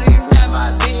the body, you not my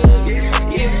bitch.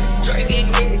 Yeah, drinking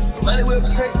hits, money with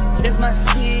perk, that's my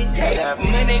shit. I got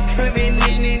money coming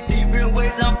in different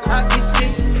ways, I'm popping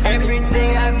shit.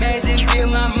 Everything I imagine, feel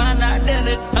my mind, I done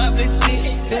accomplished it.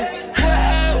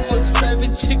 I was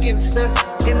serving chickens in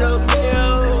the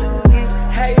mill.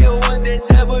 Hey, you want the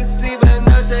devil, see, but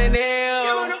no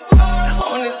Chanel.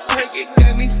 On this perk, it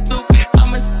got me stupid,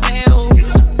 I'm a snail. In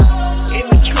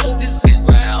the truck, this bitch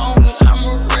right on me, I'm a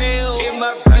rail. In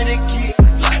my brother kid,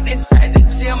 like inside the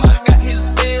gym, I got his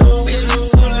bill. Bitch, I'm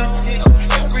so legit,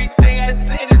 everything I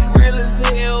said is real as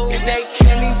hell. If they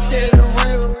can't even tell the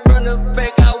real, from the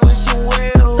back, I wish you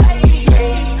well.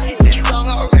 Yeah, this song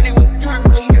already was turned,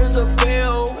 but here's a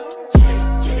bell.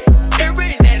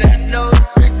 Everything I know is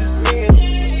rich as hell.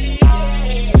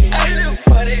 I live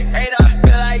for the 8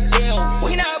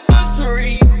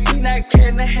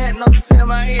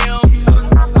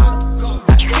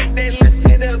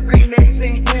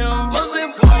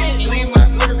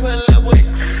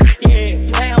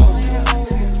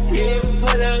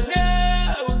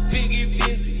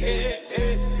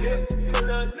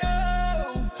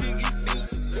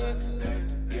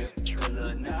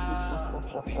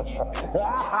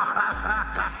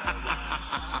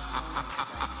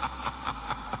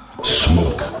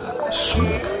 Smoke,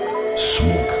 smoke,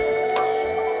 smoke.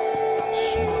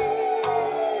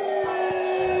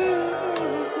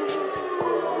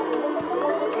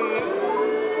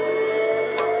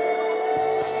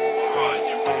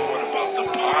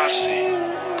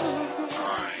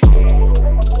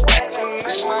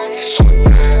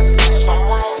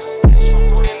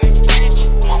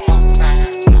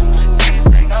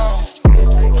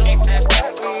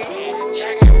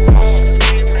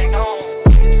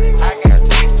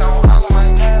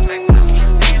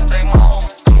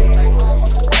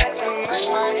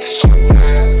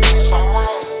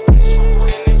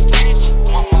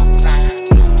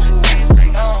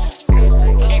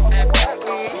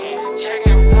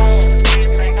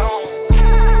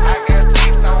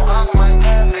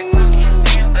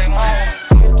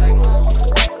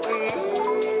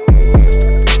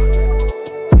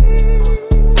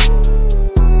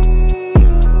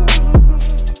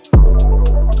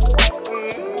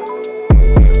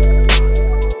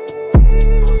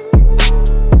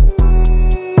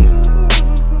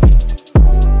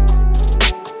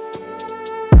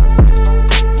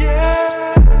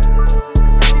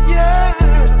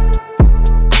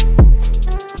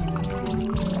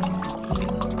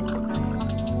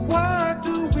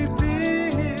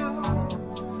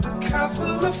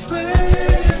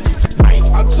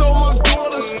 I told my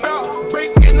daughter stop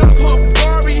breaking up her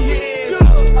Barbie heads.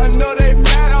 I know they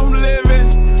mad I'm living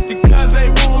because they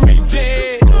want me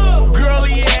dead.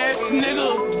 Girly ass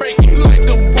nigga breaking like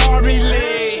a Barbie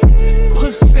leg.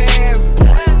 Pussy ass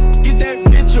boy, get that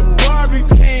bitch a Barbie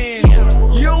pan.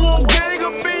 You don't want gang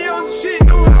up in your shit,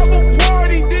 don't have a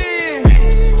party then.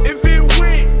 If it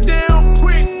went down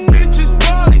quick, bitches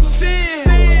probably sin.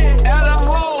 At a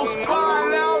whole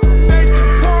spot out, make the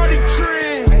party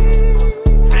trend.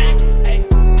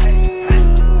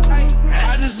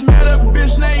 I just met a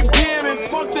bitch named Pam and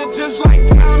fucked her just like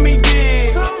Tommy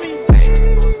did.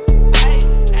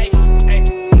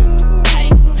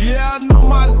 Yeah, I know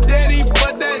my daddy,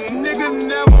 but that nigga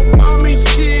never bought me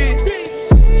shit.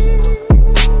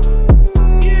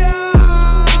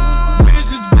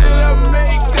 Bitches did her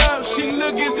makeup, she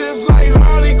looking just like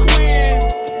Harley Quinn.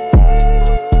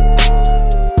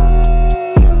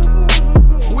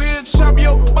 We'll chop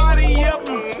your body up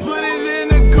and put it in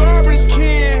a garbage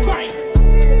can.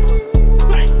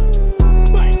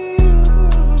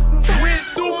 Went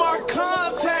through my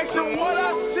contacts and what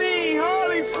I seen,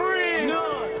 Harley friends.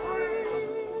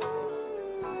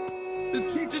 The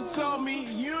teacher told me,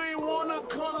 you ain't wanna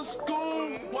come to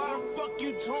school, why the fuck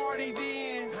you tardy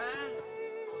then?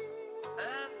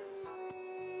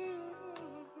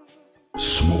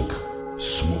 Smoke,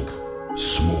 smoke,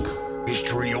 smoke.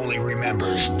 History only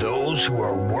remembers those who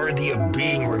are worthy of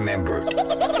being remembered.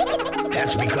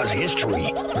 That's because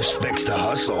history respects the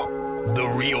hustle. The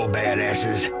real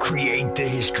badasses create the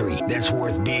history that's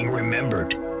worth being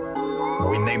remembered.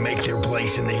 When they make their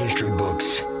place in the history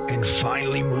books and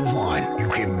finally move on, you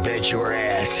can bet your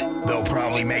ass they'll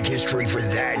probably make history for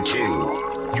that too.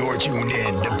 You're tuned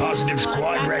in to Positive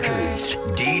Squad Records,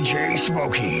 DJ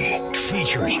Smokey,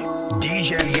 featuring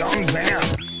DJ Young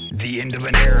Vamp, the end of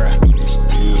an era. These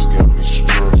pills got me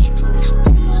stressed. These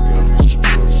pills got me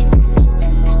stressed.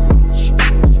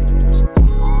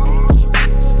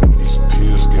 These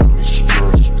pills got me stressed. These pills got me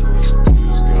stressed. These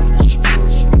pills got me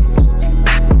stressed.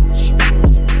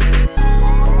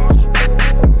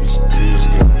 These pills got me stressed. These pills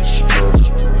got me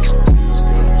stressed. These pills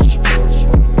got me stressed.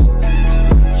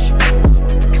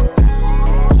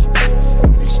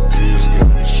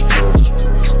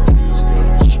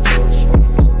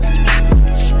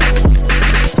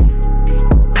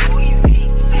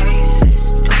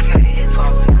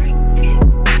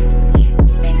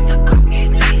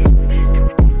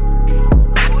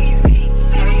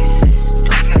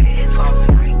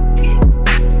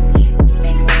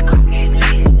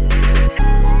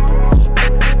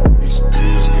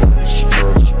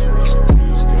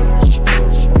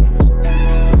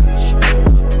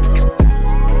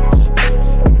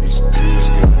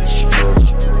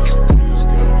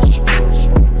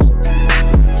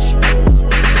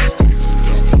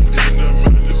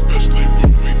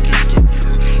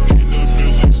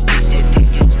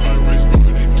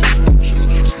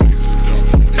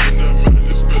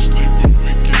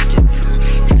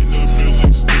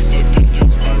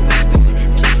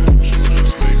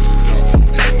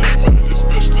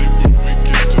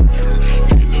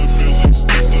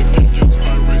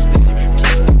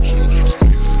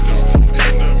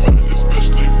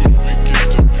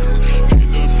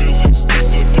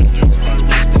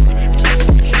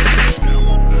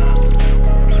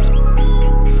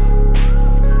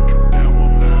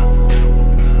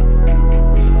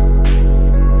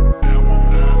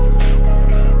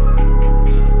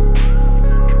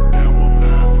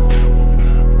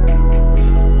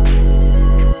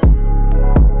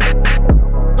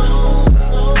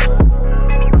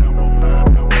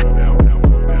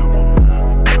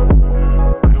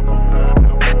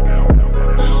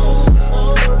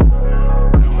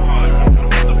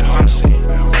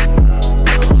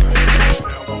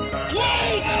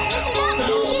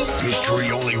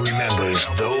 History only remembers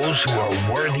those who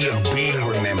are worthy of being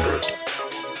remembered.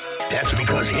 That's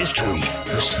because history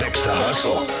respects the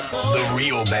hustle. The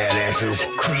real badasses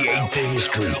create the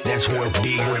history that's worth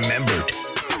being remembered.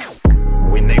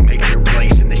 When they make their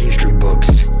place in the history books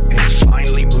and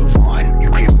finally move on,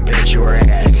 you can bet your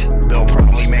ass they'll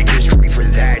probably make history for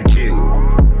that too.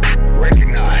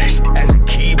 Recognized as a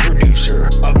key producer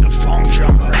of the funk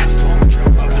genre.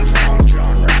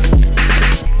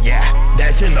 Yeah,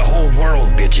 that's in the whole world,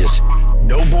 bitches.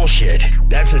 No bullshit.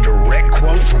 That's a direct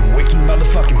quote from Wiki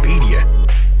Motherfuckingpedia.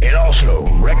 And also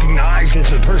recognized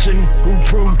as the person who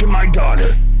proved to my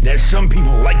daughter that some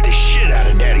people like the shit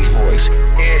out of Daddy's voice.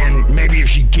 And maybe if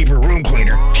she'd keep her room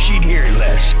cleaner, she'd hear it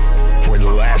less. For the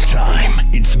last time,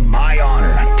 it's my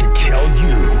honor to tell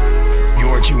you,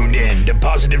 you're tuned in to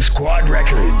Positive Squad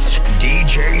Records,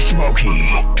 DJ Smokey,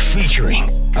 featuring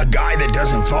a guy that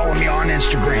doesn't follow me on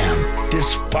Instagram,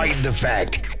 despite the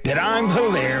fact that I'm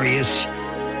hilarious.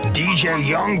 DJ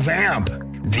Young Vamp,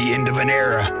 the end of an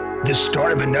era, the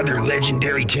start of another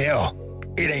legendary tale.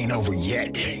 It ain't over yet.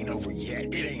 It ain't over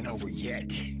yet. It ain't over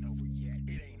yet.